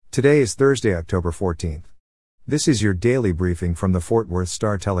Today is Thursday, October 14th. This is your daily briefing from the Fort Worth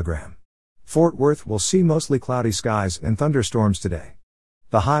Star-Telegram. Fort Worth will see mostly cloudy skies and thunderstorms today.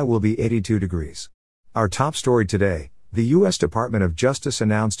 The high will be 82 degrees. Our top story today: the U.S. Department of Justice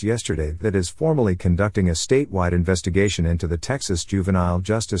announced yesterday that it is formally conducting a statewide investigation into the Texas juvenile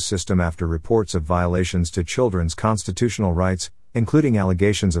justice system after reports of violations to children's constitutional rights, including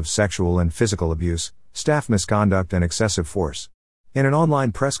allegations of sexual and physical abuse, staff misconduct and excessive force. In an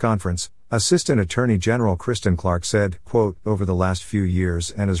online press conference, Assistant Attorney General Kristen Clarke said, quote, "Over the last few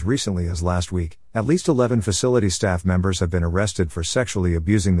years and as recently as last week, at least 11 facility staff members have been arrested for sexually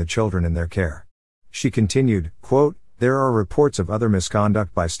abusing the children in their care." She continued, quote, "There are reports of other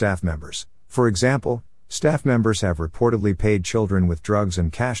misconduct by staff members. For example, staff members have reportedly paid children with drugs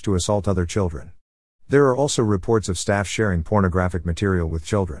and cash to assault other children. There are also reports of staff sharing pornographic material with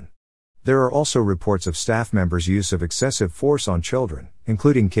children. There are also reports of staff members' use of excessive force on children,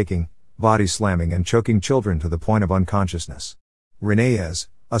 including kicking, body slamming and choking children to the point of unconsciousness." Renee Ayes,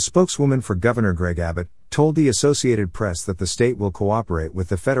 a spokeswoman for Governor Greg Abbott, told the Associated Press that the state will cooperate with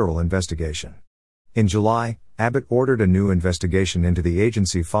the federal investigation. In July, Abbott ordered a new investigation into the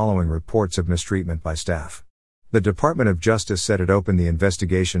agency following reports of mistreatment by staff. The Department of Justice said it opened the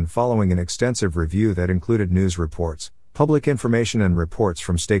investigation following an extensive review that included news reports, public information and reports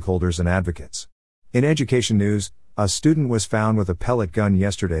from stakeholders and advocates. In education news, a student was found with a pellet gun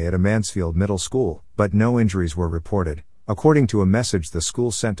yesterday at a Mansfield middle school, but no injuries were reported, according to a message the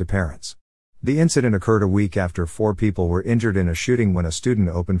school sent to parents. The incident occurred a week after 4 people were injured in a shooting when a student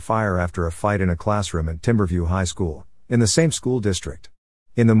opened fire after a fight in a classroom at Timberview High School, in the same school district.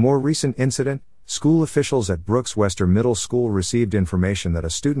 In the more recent incident, school officials at Brooks Wester Middle School received information that a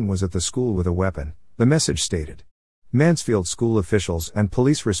student was at the school with a weapon, the message stated. Mansfield school officials and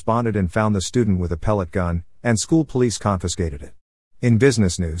police responded and found the student with a pellet gun, and school police confiscated it. In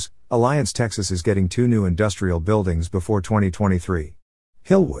business news, Alliance Texas is getting 2 new industrial buildings before 2023.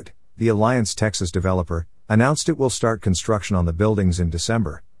 Hillwood, the Alliance Texas developer, announced it will start construction on the buildings in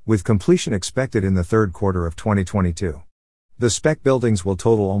December, with completion expected in the third quarter of 2022. The spec buildings will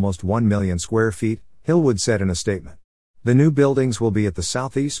total almost 1 million square feet, Hillwood said in a statement. The new buildings will be at the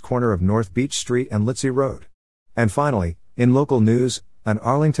southeast corner of North Beach Street and Litzy Road. And finally, in local news, an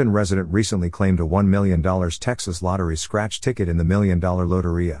Arlington resident recently claimed a $1 million Texas lottery scratch ticket in the $1 Million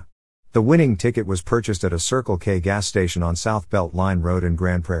Loteria. The winning ticket was purchased at a Circle K gas station on South Belt Line Road in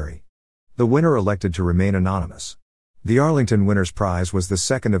Grand Prairie. The winner elected to remain anonymous. The Arlington Winner's Prize was the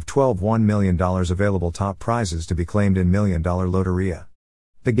second of 12 $1 million available top prizes to be claimed in $1 Million Loteria.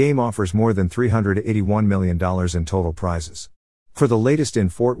 The game offers more than $381 million in total prizes. For the latest in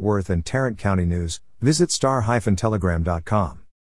Fort Worth and Tarrant County news, visit star-telegram.com.